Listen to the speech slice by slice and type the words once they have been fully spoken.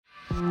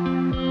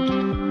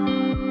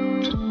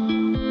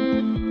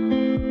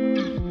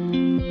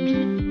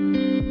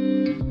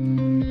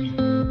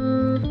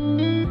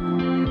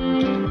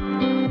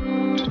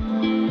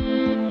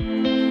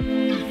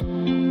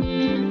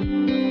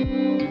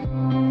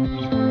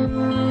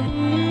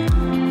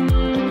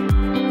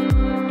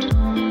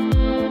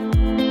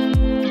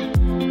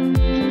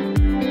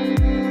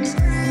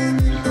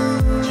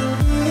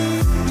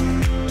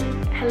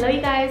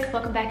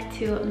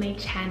to my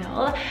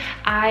channel.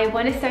 I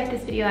want to start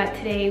this video out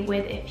today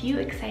with a few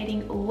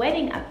exciting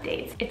wedding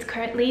updates. It's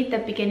currently the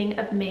beginning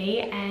of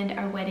May and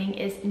our wedding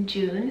is in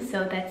June,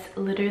 so that's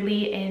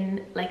literally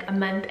in like a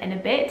month and a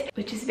bit,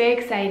 which is very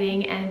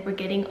exciting, and we're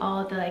getting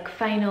all the like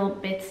final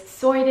bits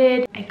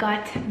sorted. I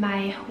got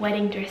my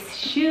wedding dress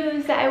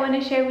shoes that I want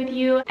to share with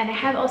you, and I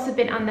have also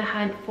been on the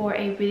hunt for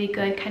a really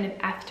good kind of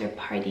after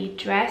party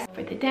dress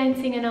for the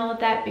dancing and all of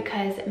that,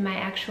 because my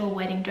actual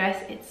wedding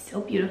dress, it's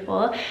so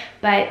beautiful,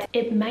 but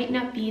it might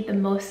not be the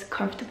most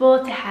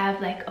comfortable to have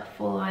like a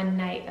full-on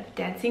night of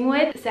dancing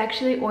with. So I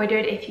actually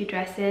ordered a few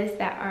dresses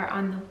that are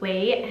on the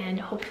way, and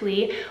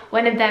hopefully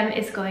one of them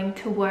is going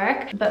to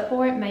work. But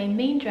for my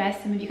main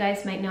dress, some of you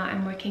guys might know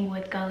I'm working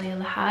with Galeries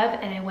Le Havre,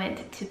 and I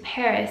went to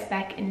Paris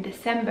back in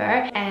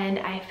December and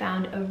I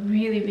found a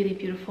really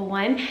beautiful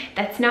one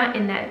that's not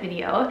in that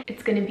video.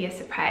 It's going to be a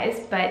surprise,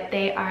 but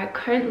they are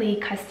currently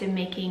custom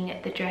making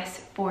the dress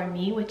for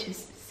me, which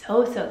is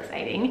so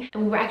exciting.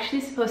 And we were actually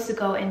supposed to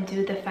go and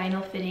do the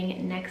final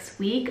fitting next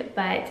week,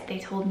 but they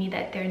told me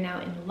that they're now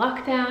in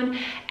lockdown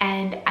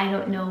and I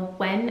don't know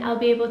when I'll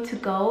be able to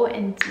go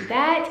and do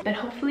that, but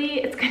hopefully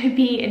it's going to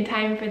be in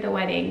time for the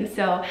wedding.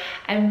 So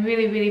I'm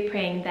really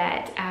praying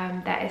that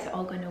that is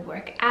all going to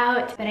work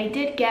out. But I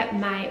did get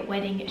my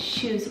wedding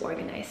shoes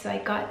organized, so I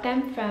got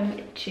them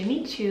from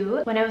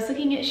Choo. When I was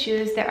looking at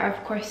shoes, there are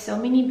of course so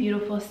many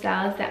beautiful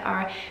styles that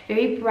are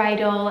very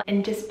bridal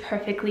and just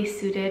perfectly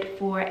suited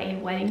for a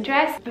wedding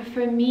dress. But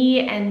for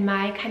me and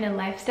my kind of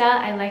lifestyle,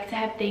 I like to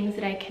have things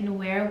that I can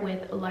wear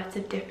with lots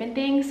of different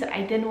things. So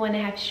I didn't want to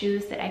have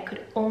shoes that I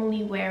could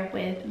only wear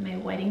with my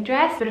wedding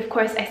dress, but of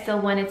course I still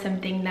wanted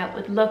something that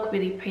would look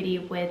really pretty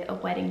with a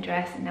wedding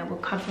dress and that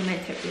would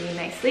complement it really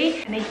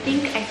nicely. And I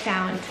think I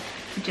found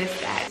just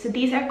that. So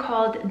these are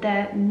called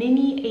the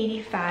Minny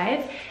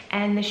 85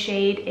 and the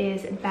shade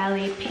is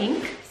Ballet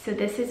Pink. So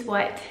this is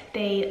what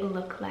they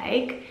look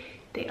like.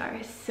 They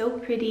are so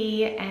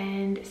pretty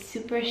and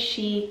super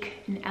chic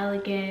and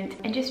elegant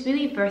and just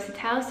really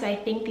versatile. So I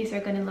think these are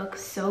going to look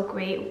so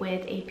great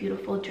with a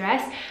beautiful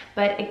dress.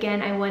 But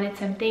again, I wanted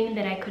something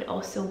that I could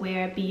also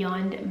wear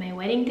beyond my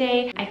wedding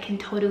day. I can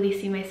totally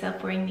see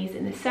myself wearing these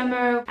in the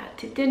summer, out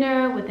to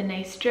dinner with a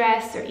nice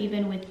dress, or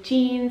even with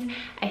jeans.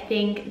 I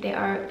think they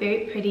are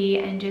very pretty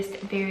and just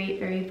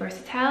very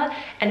versatile.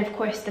 And of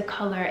course the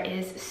color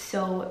is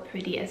so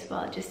pretty as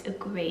well, just a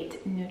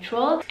great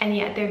neutral. And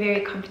yeah, they're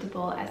very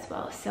comfortable as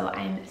well. So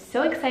I'm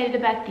so excited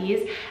about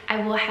these.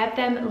 I will have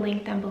them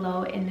linked down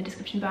below in the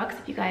description box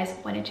if you guys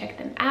want to check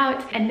them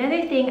out.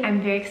 Another thing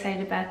I'm very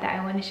excited about that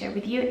I want to share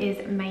with you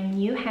is my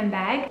new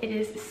handbag. It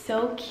is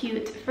so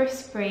cute for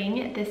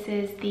spring. This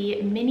is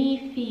the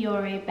Mini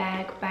Fiore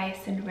bag by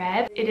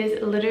Senreve. It is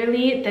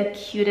literally the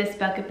cutest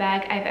bucket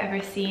bag I've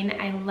ever seen.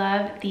 I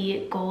love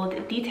the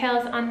gold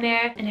details on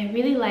there, and I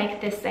really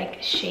like this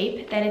like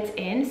shape that it's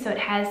in. So it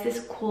has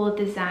this cool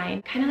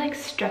design, kind of like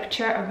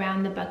structure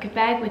around the bucket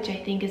bag, which I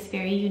think is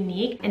very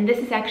unique. And this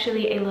is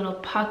actually a little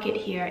pocket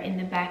here in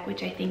the back,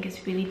 which I think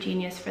is really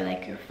genius for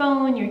like your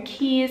phone, your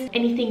keys,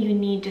 anything you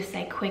need just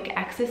like quick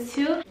access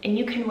to. And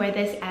you can wear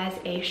this as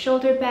a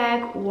shoulder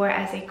bag or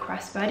as a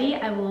crossbody.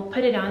 I will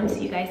put it on so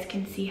you guys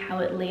can see how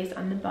it lays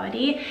on the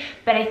body,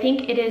 but I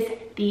think it is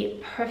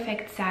the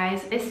perfect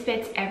size. This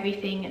fits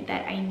everything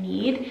that I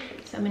need.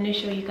 So I'm going to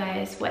show you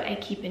guys what I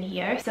keep in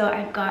here. So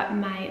I've got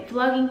my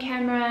vlogging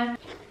camera,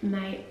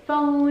 my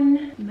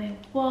phone, my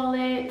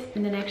wallet,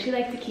 and then I actually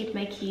like to keep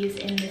my keys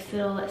in this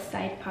little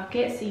side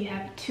pocket. So you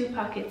have two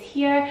pockets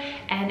here,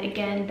 and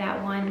again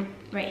that one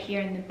right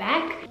here in the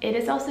back. It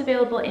is also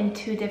available in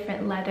two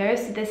different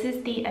leathers. So this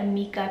is the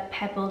Amica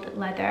pebbled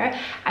leather.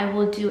 I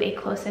will do a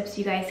close-up so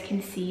you guys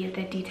can see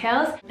the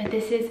details, but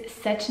this is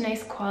such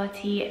nice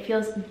quality. It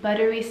feels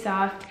buttery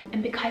soft,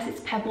 and because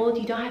it's pebbled,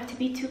 you don't have to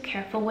be too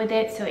careful with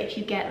it. So if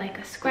you get like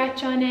a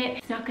scratch on it,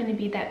 it's not going to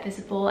be that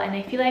visible. And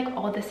I feel like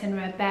all the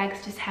Senreve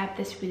bags just have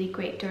this really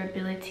great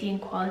durability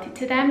and quality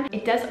to them.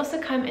 It does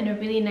also come in a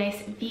really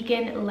nice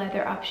vegan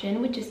leather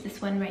option, which is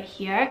this one right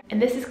here,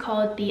 and this is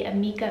called the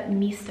Amica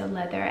Misto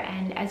leather.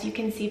 And as you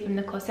can see from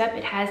the close-up,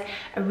 it has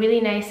a really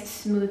nice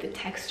smooth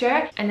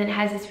texture, and then it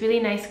has this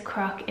really nice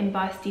croc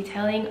embossed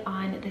detailing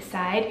on the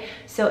side.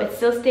 So it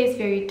still stays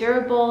very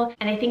durable,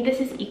 and I think this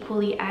is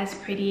equally as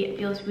pretty. It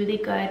feels really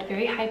good,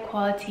 very high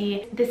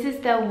quality. This is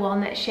the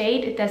walnut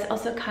shade. It does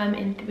also come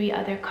in 3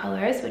 other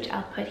colors, which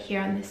I'll put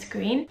here on the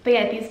screen. But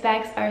yeah, these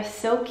bags are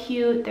so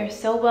cute. They're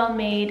so well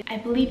made. I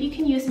believe you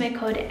can use my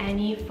code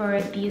Annie for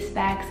these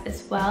bags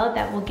as well.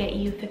 That will get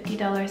you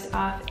 $50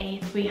 off a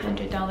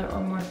 $300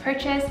 or more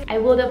purchase. I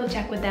will double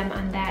check with them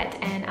on that,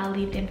 and I'll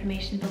leave the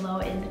information below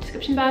in the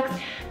description box.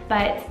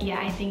 But yeah,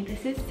 I think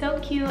this is so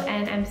cute,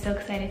 and I'm so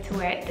excited to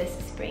wear it this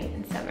spring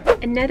and summer.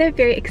 Another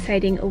very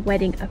exciting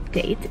wedding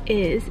update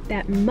is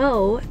that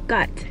Mo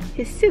got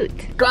his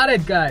suit. Got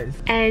it, guys!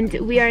 And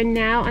we are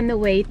now on the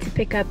way to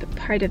pick up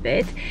part of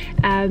it.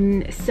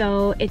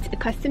 So it's a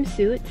custom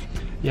suit.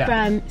 Yeah.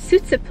 From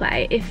Suit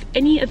Supply. If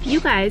any of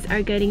you guys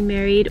are getting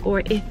married,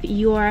 or if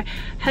your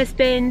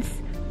husband's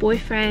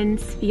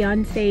boyfriends,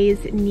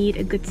 fiancés need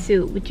a good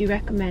suit, would you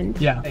recommend?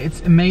 Yeah,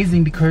 it's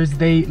amazing because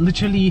they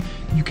literally,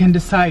 you can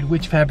decide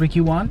which fabric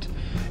you want.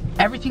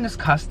 Everything is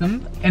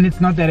custom and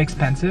it's not that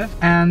expensive,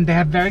 and they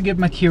have very good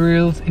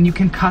materials and you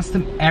can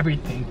custom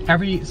everything.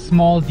 Every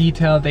small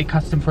detail they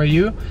custom for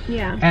you.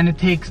 Yeah. And it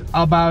takes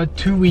about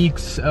 2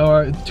 weeks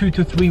or 2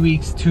 to 3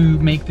 weeks to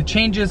make the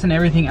changes and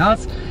everything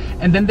else,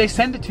 and then they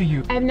send it to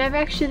you. I've never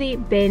actually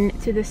been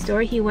to the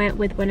store. He went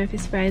with one of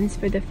his friends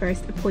for the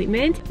first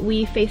appointment.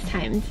 We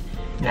FaceTimed.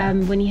 Yeah.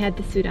 When he had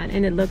the suit on,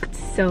 and it looked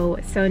so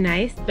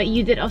nice. But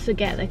you did also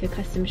get like a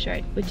custom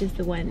shirt, which is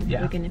the one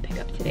we're gonna pick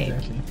up today.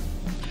 Exactly.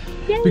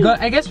 Yay.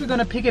 I guess we're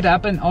gonna pick it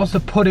up and also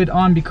put it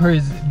on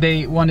because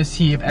they want to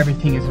see if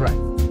everything is right.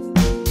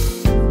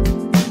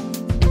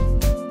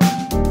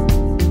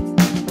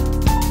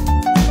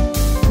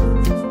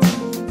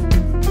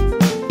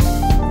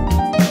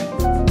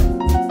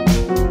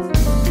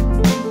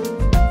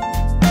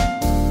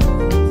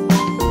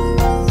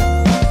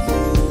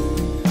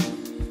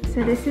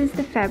 So this is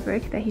the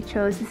fabric that he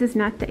chose. This is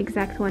not the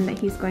exact one that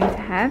he's going to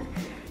have.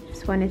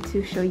 Just wanted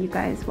to show you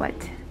guys what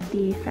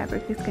the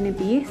fabric is going to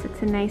be. So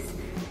it's a nice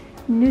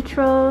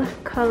neutral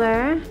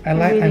color. I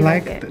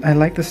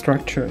like the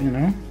structure, you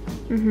know.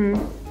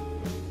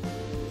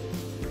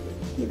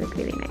 You look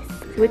really nice.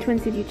 So which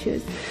ones did you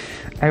choose?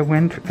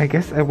 I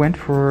guess I went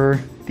for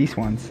these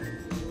ones.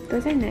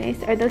 Those are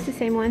nice. Are those the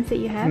same ones that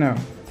you have? No,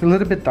 it's a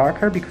little bit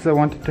darker because I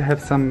wanted to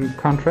have some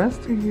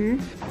contrast.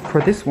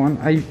 For this one,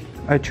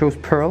 I chose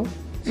pearl,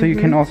 so you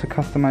can also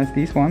customize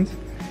these ones.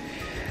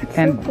 It's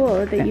so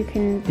cool that you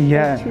can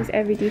choose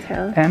every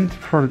detail. And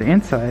for the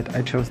inside,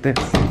 I chose this.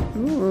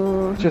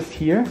 Ooh. Just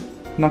here,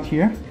 not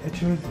here. I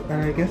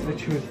guess I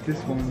chose this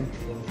one,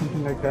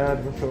 something like that,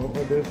 or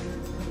this.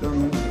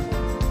 Don't know.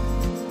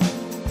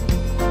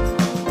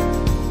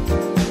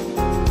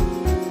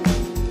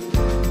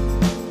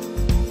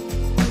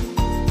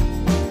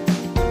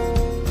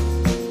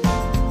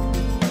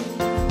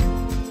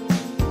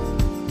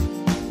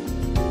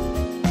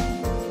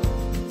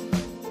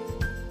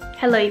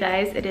 Hello you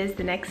guys, it is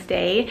the next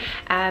day.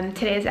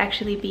 Today has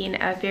actually been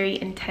a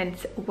very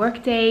intense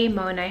work day.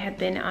 Mo and I have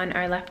been on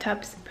our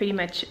laptops pretty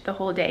much the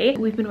whole day.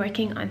 We've been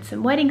working on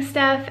some wedding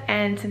stuff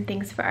and some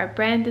things for our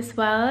brand as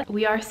well.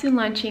 We are soon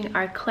launching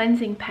our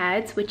cleansing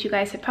pads, which you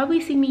guys have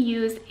probably seen me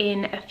use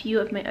in a few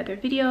of my other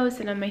videos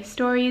and on my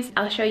stories.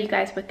 I'll show you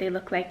guys what they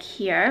look like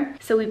here.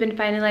 So we've been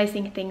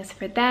finalizing things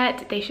for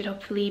that. They should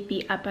hopefully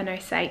be up on our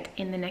site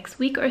in the next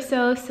week or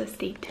so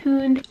stay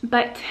tuned.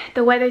 But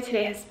the weather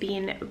today has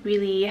been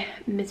really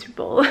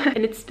miserable and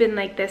it's been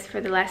like this for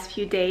the last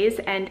few days,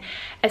 and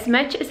as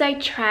much as I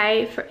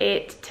try for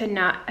it to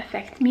not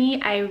affect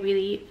me, I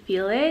really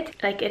feel it.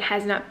 Like, it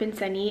has not been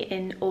sunny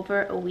in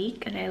over a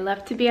week, and I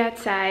love to be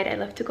outside. I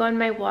love to go on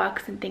my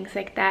walks and things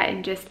like that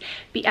and just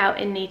be out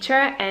in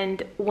nature,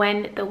 and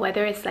when the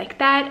weather is like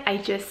that, I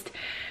just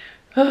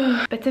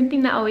but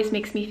something that always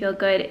makes me feel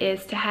good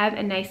is to have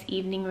a nice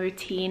evening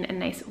routine, a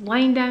nice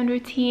wind down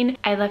routine.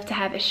 I love to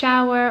have a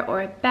shower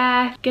or a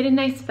bath, get a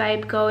nice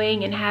vibe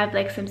going, and have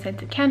like some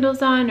scented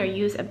candles on, or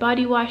use a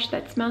body wash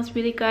that smells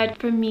really good.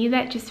 For me,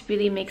 that just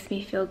really makes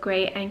me feel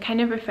great and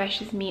kind of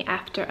refreshes me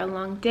after a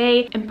long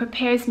day and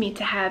prepares me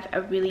to have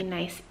a really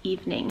nice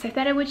evening. So I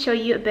thought I would show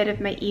you a bit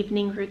of my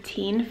evening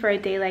routine for a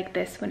day like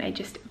this, when I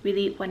just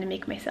really want to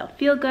make myself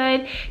feel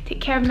good, take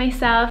care of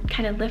myself,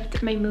 kind of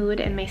lift my mood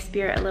and my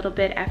spirit a little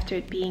bit after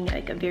it being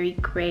like a very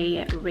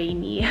gray,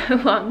 rainy,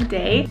 long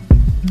day.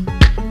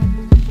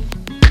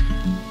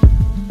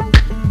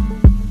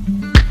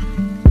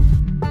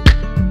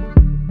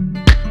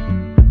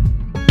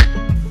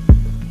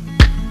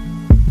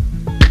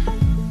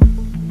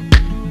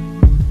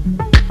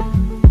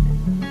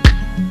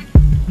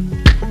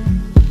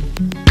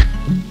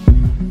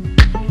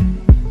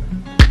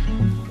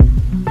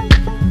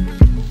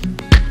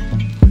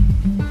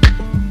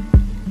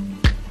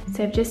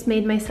 I've just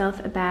made myself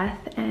a bath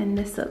and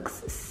this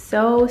looks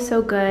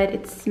so good.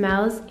 It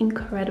smells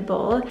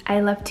incredible.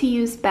 I love to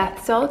use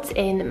bath salts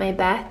in my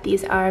bath.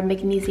 These are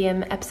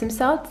magnesium Epsom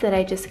salts that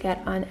I just got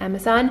on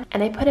Amazon,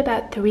 and I put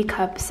about 3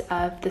 cups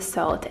of the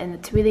salt, and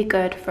it's really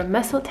good for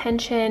muscle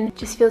tension. It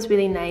just feels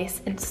really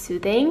nice and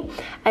soothing.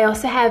 I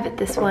also have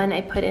this one.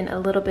 I put in a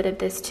little bit of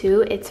this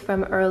too. It's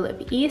from Earl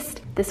of East.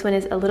 This one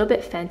is a little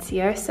bit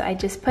fancier, so I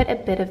just put a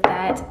bit of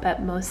that,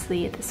 but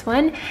mostly this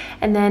one,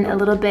 and then a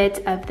little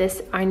bit of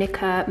this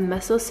arnica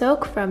muscle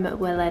soak from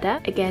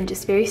Weleda. Again,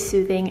 just very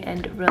soothing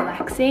and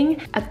relaxing.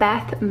 A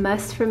bath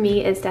must for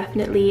me is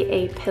definitely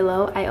a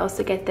pillow. I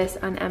also get this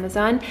on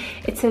Amazon.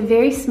 It's a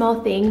very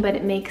small thing, but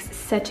it makes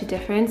such a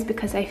difference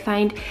because I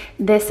find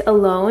this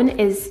alone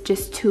is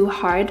just too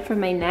hard for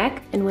my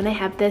neck, and when I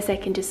have this, I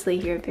can just lay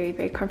here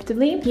very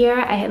comfortably. Here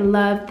I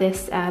love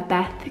this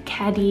bath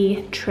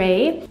caddy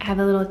tray. I have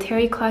a little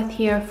terry cloth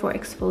here for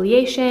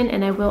exfoliation,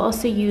 and I will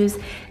also use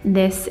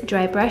this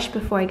dry brush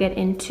before I get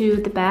into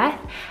the bath.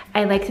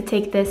 I like to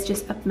take this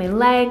just up my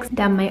legs,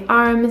 down my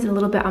arms, a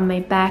little bit on my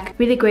back.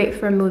 Really great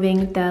for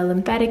moving the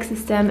lymphatic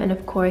system, and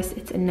of course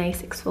it's a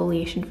nice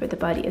exfoliation for the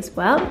body as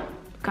well.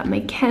 Got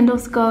my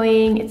candles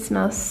going. It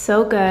smells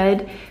so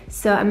good.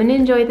 So I'm gonna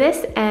enjoy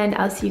this and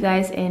I'll see you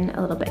guys in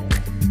a little bit.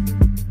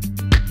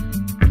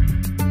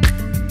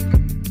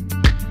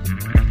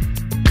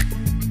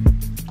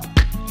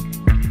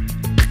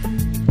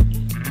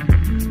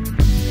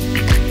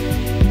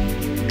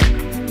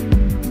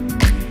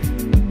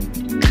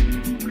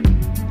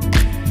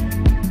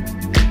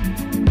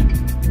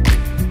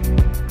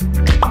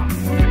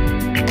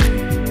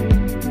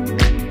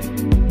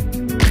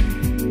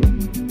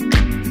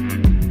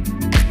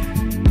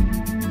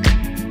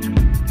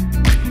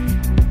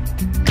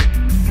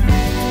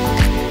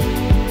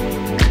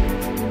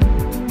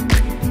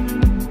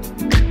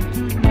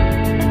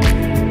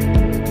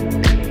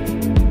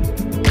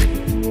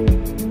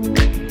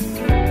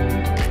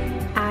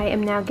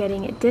 Now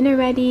getting dinner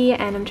ready,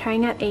 and I'm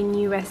trying out a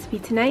new recipe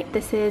tonight.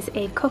 This is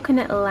a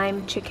coconut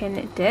lime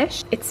chicken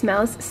dish. It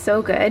smells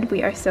so good.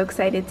 We are so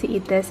excited to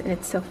eat this, and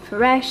it's so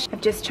fresh.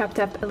 I've just chopped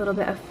up a little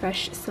bit of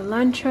fresh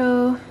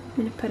cilantro. I'm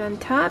gonna put on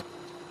top.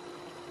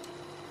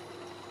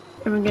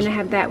 And we're gonna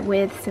have that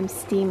with some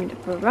steamed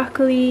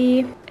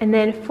broccoli. And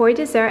then for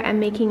dessert, I'm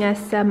making us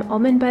some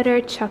almond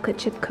butter chocolate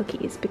chip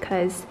cookies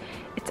because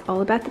it's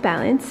all about the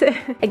balance.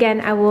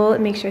 Again, I will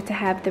make sure to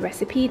have the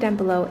recipe down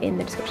below in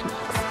the description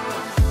box.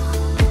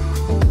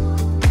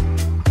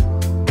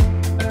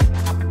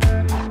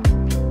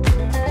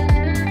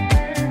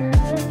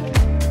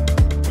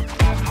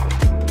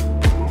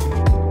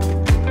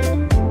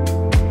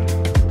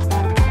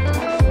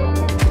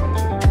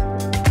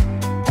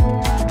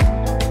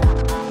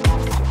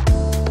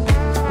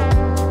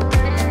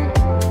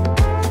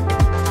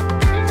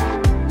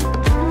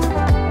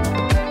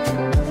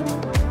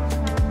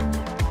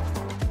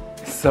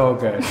 So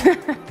good.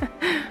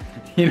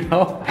 You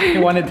know, I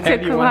want to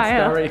tell you one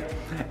story.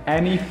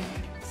 Annie,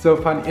 so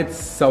funny. It's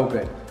so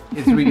good.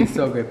 It's really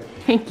so good.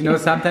 Thank you. You know,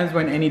 sometimes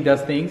when Annie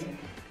does things,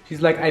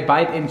 she's like, I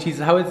bite and she's,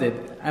 how is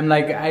it? I'm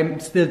like, I'm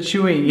still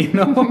chewing, you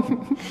know?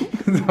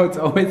 So it's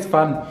always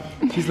fun.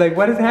 She's like,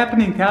 what is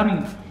happening? Tell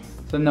me.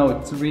 So no,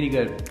 it's really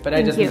good. But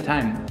I just need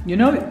time. You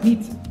know, it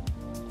needs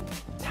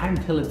time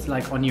till it's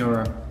like on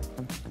your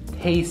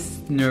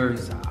taste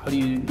nerves. How do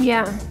you?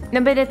 Yeah,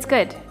 no, but it's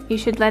good. You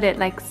should let it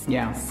like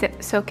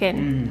soak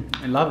in.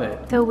 I love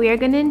it. So we are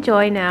gonna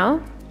enjoy now.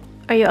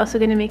 Are you also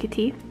gonna make a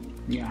tea?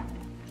 Yeah.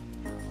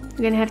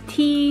 We're gonna have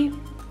tea,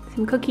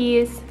 some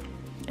cookies,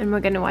 and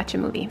we're gonna watch a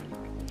movie.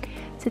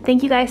 So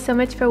thank you guys so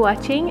much for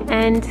watching,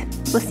 and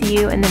we'll see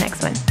you in the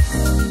next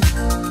one.